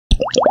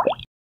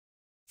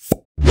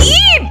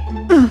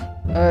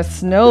A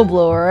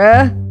snowblower,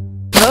 eh?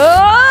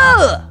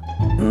 Ah!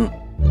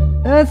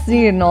 That's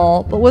neat and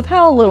all, but with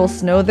how little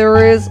snow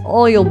there is,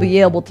 all you'll be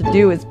able to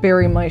do is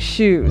bury my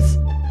shoes.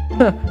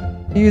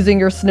 Using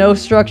your snow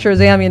structure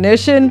as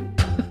ammunition?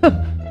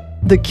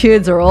 The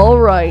kids are all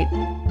right.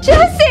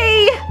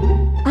 Jesse!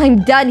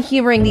 I'm done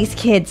humoring these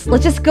kids.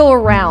 Let's just go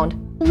around.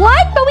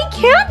 What? But we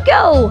can't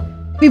go!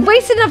 We've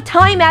wasted enough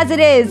time as it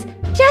is.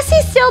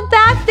 Jesse's still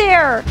back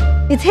there.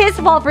 It's his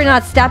fault for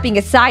not stepping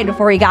aside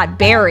before he got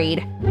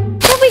buried.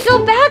 If we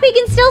go back, we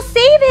can still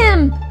save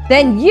him.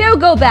 Then you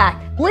go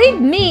back. Leave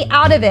me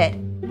out of it.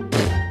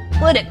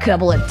 What a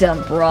couple of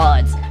dumb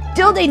broads.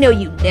 Don't they know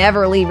you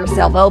never leave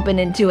yourself open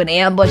into an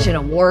ambush in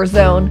a war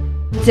zone?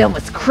 It's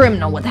almost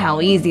criminal with how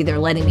easy they're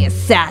letting me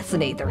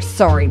assassinate their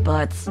sorry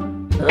butts.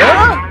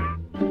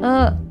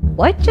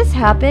 What just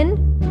happened?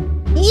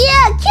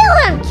 Yeah, kill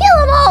him!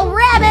 Kill him all,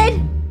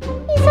 rabbit!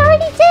 He's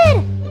already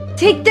dead!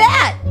 Take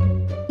that!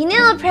 You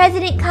know,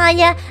 President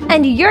Kanya,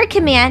 under your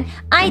command,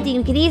 I think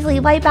we could easily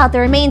wipe out the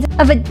remains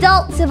of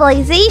adult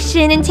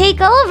civilization and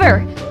take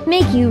over.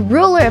 Make you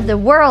ruler of the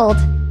world.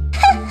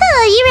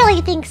 You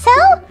really think so?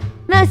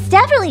 Most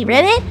definitely,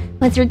 Ribbit.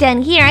 Once we're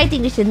done here, I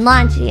think we should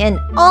launch an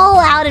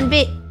all-out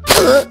Sandra!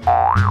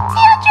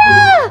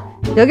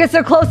 Don't get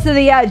so close to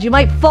the edge, you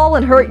might fall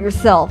and hurt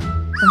yourself.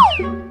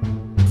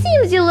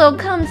 Seems you little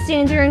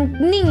cum-stains are in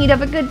need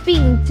of a good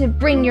beating to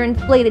bring your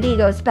inflated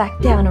egos back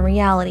down to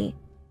reality.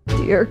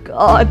 Dear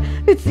God,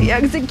 it's the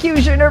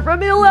executioner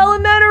from Hill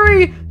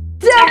Elementary!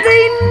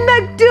 Daphne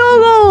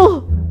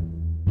McDougal!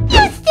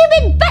 You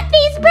stupid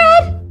butt-face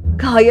bread!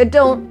 Kaya,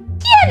 don't...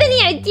 Do you have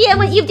any idea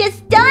what you've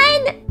just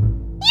done?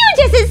 You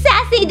just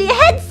assassinated the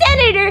head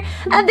senator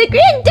of the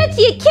Grand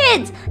Duchy of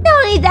Kids! Not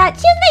only that,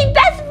 she was my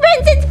best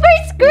friend since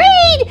first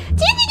grade!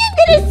 Do you think I'm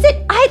gonna sit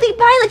idly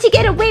by and let you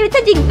get away with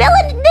such a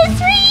villain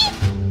misery?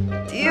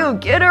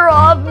 Dude, get her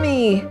off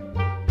me!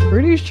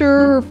 Pretty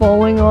sure her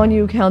falling on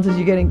you counts as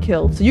you getting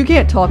killed, so you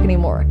can't talk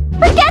anymore.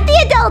 Forget the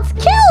adults!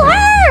 Kill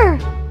her!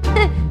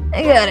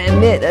 I gotta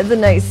admit, that's a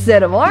nice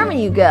set of armor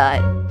you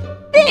got.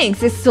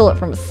 Thanks, I stole it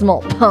from a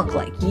small punk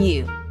like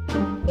you.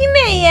 You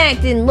may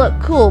act and look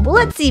cool, but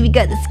let's see if you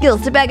got the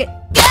skills to back it.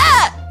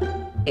 Ah!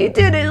 You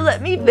didn't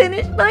let me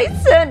finish my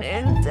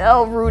sentence.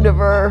 How rude of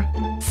her.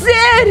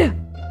 Sid!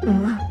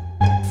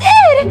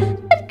 Sid!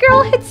 That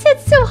girl hit Sid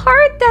so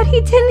hard that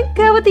he didn't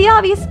go with the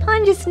obvious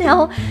pun just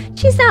now.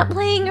 She's not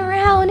playing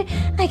around.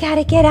 I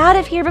gotta get out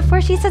of here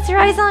before she sets her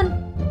eyes on...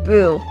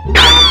 Boo.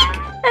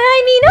 Oh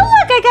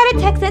look, I got a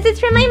text message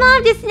from my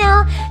mom just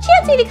now. She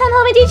wants me to come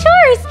home and do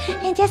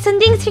chores. And just when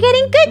things are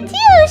getting good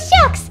too,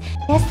 shucks.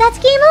 Guess that's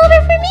game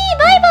over for me,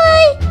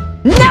 bye-bye.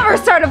 Never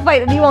start a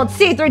fight if you won't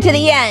see through to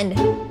the end.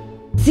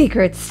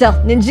 Secret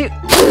stealth ninja.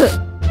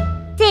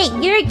 Say,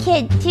 you're a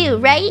kid too,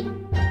 right?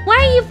 Why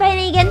are you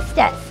fighting against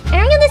us?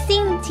 Are we on the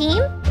same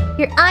team?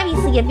 You're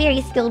obviously a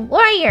very skilled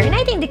warrior, and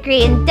I think the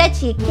Grand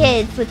Duchy of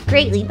Kids would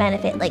greatly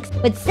benefit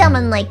with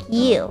someone like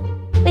you.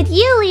 With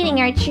you leading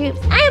our troops,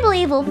 I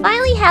believe we'll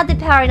finally have the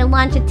power to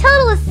launch a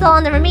total assault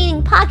on the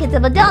remaining pockets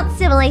of adult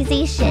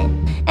civilization.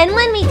 And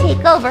when we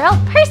take over, I'll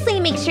personally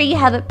make sure you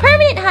have a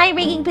permanent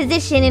high-ranking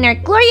position in our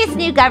glorious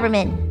new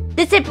government,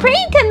 the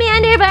supreme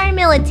commander of our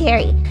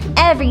military.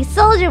 Every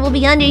soldier will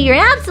be under your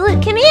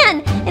absolute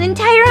command, an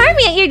entire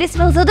army at your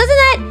disposal, doesn't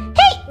that...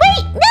 Hey,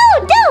 wait,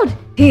 no, don't!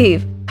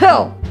 Heave,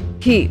 help,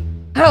 heave,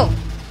 help.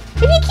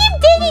 If you keep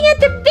digging at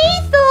the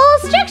base, the whole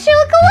structure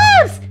will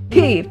collapse!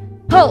 Heave,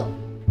 help.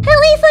 At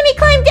least let me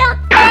climb down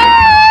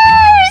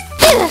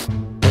first!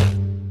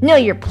 Know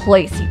your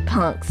place, you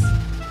punks.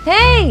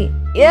 Hey,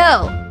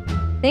 yo!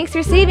 Thanks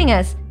for saving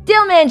us.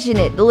 Don't mention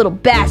it. The little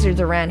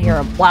bastards around here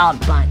are a wild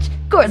bunch.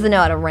 Of course I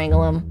know how to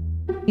wrangle them.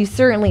 You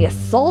certainly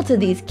assaulted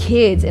these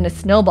kids in a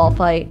snowball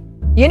fight.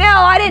 You know,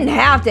 I didn't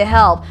have to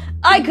help.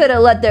 I could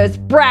have let those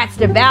brats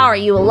devour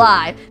you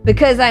alive.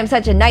 Because I'm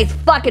such a nice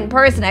fucking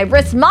person, I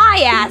risked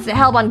my ass to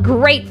help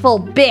ungrateful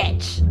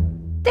bitch.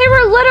 They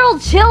were literal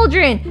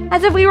children,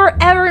 as if we were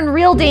ever in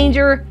real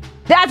danger.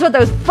 That's what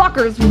those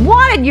fuckers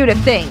wanted you to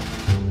think.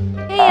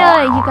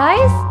 Hey, you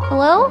guys?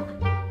 Hello?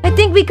 I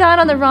think we got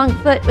on the wrong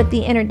foot with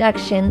the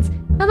introductions.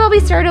 How about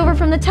we start over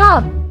from the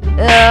top?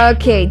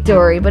 Okay,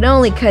 Dory, but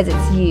only 'cause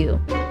it's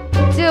you.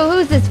 So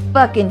who's this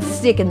fucking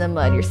stick in the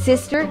mud, your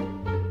sister?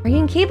 Are you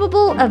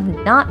incapable of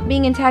not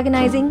being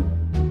antagonizing?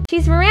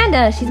 She's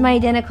Miranda. She's my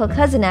identical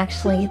cousin,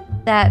 actually.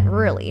 That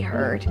really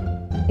hurt.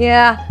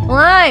 Yeah, well,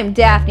 I'm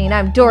Daphne, and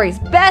I'm Dory's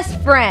best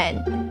friend.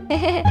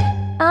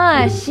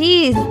 Ah,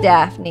 she's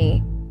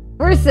Daphne.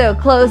 We're so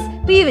close,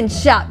 we even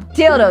shop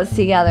dildos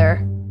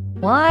together.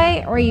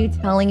 Why are you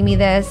telling me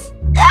this?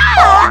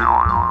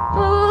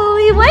 Oh,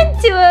 we went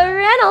to a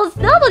Reynolds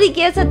novelty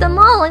gifts at the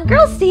mall and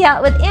girls stay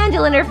out with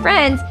Angela and her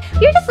friends.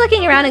 You're just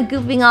looking around and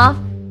goofing off.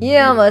 You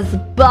almost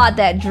bought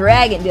that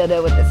dragon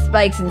dildo with the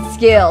spikes and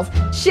scales.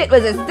 Shit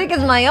was as thick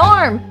as my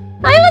arm.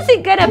 I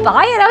wasn't gonna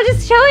buy it, I was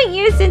just showing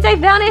you since I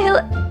found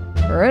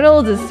it.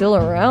 Reynolds is still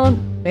around?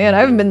 Man, I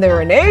haven't been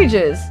there in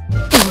ages.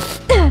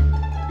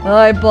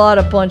 I bought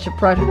a bunch of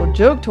practical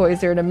joke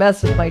toys there to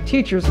mess with my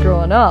teachers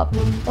growing up.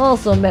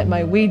 Also met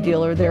my weed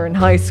dealer there in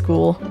high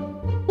school.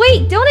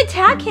 Wait, don't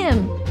attack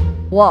him!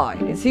 Why?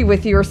 Is he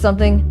with you or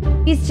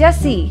something? He's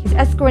Jesse. He's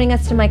escorting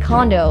us to my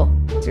condo.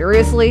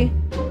 Seriously?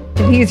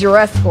 If he's your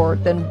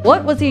escort, then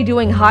what was he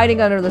doing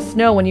hiding under the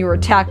snow when you were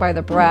attacked by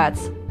the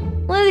brats?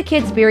 One of the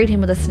kids buried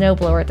him with a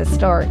snowblower at the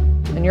start.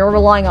 And you're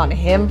relying on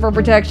him for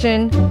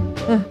protection?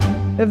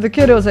 If the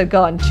kiddos had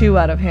gotten too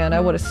out of hand, I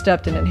would have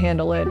stepped in and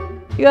handled it.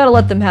 You gotta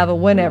let them have a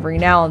win every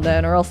now and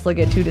then, or else they'll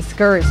get too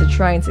discouraged to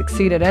try and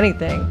succeed at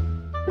anything.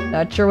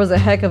 That sure was a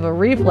heck of a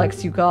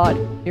reflex you got.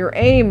 Your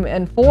aim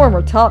and form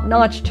were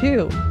top-notch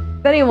too.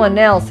 If anyone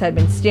else had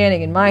been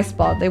standing in my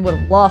spot, they would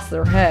have lost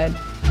their head.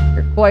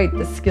 You're quite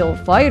the skilled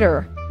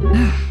fighter.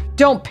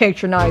 Don't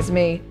patronize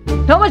me.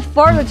 How much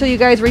farther till you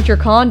guys reach your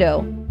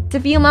condo? It's a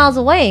few miles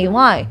away.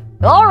 Why?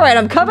 Alright,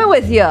 I'm coming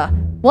with ya!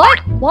 What?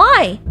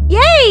 Why?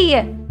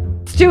 Yay!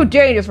 It's too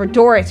dangerous for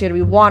Dorothy to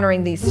be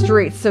wandering these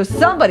streets, so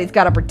somebody's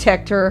gotta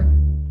protect her.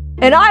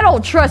 And I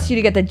don't trust you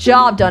to get the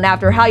job done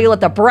after how you let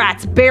the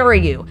brats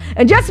bury you.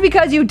 And just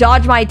because you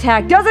dodged my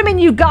attack doesn't mean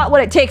you got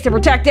what it takes to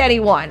protect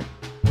anyone.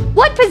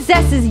 What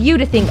possesses you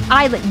to think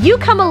I let you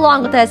come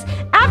along with us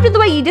after the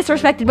way you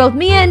disrespected both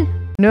me and...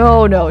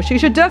 No, she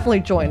should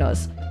definitely join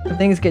us. If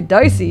things get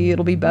dicey,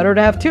 it'll be better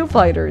to have two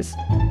fighters.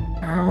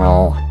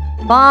 Oh,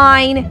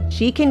 fine,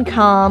 she can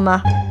come.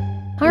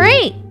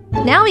 Alright,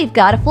 now we've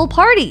got a full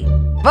party.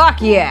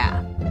 Fuck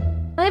yeah!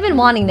 I've been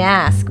wanting to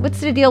ask, what's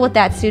the deal with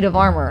that suit of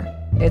armor?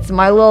 It's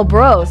my little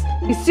bros.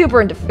 He's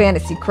super into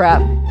fantasy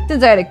crap.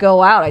 Since I had to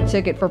go out, I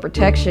took it for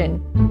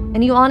protection.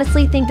 And you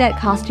honestly think that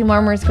costume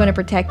armor is going to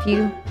protect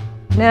you?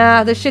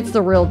 Nah, this shit's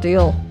the real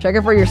deal. Check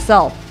it for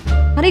yourself.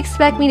 How do you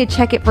expect me to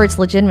check it for its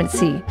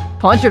legitimacy?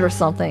 Punch it or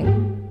something.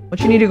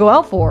 What you need to go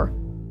out for?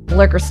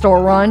 Liquor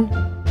store run?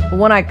 But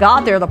when I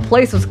got there, the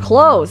place was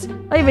closed.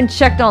 I even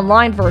checked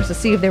online first to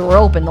see if they were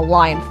open, the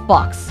lying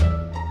fucks.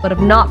 But if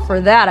not for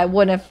that, I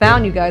wouldn't have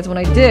found you guys when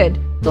I did.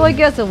 So I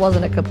guess it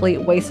wasn't a complete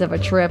waste of a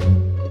trip.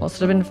 Must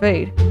have been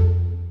fate.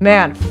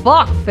 Man,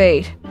 fuck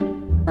fate.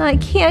 I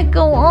can't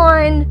go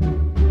on.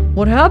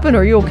 What happened?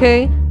 Are you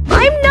okay?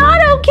 I'm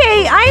not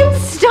okay. I'm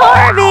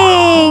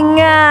starving.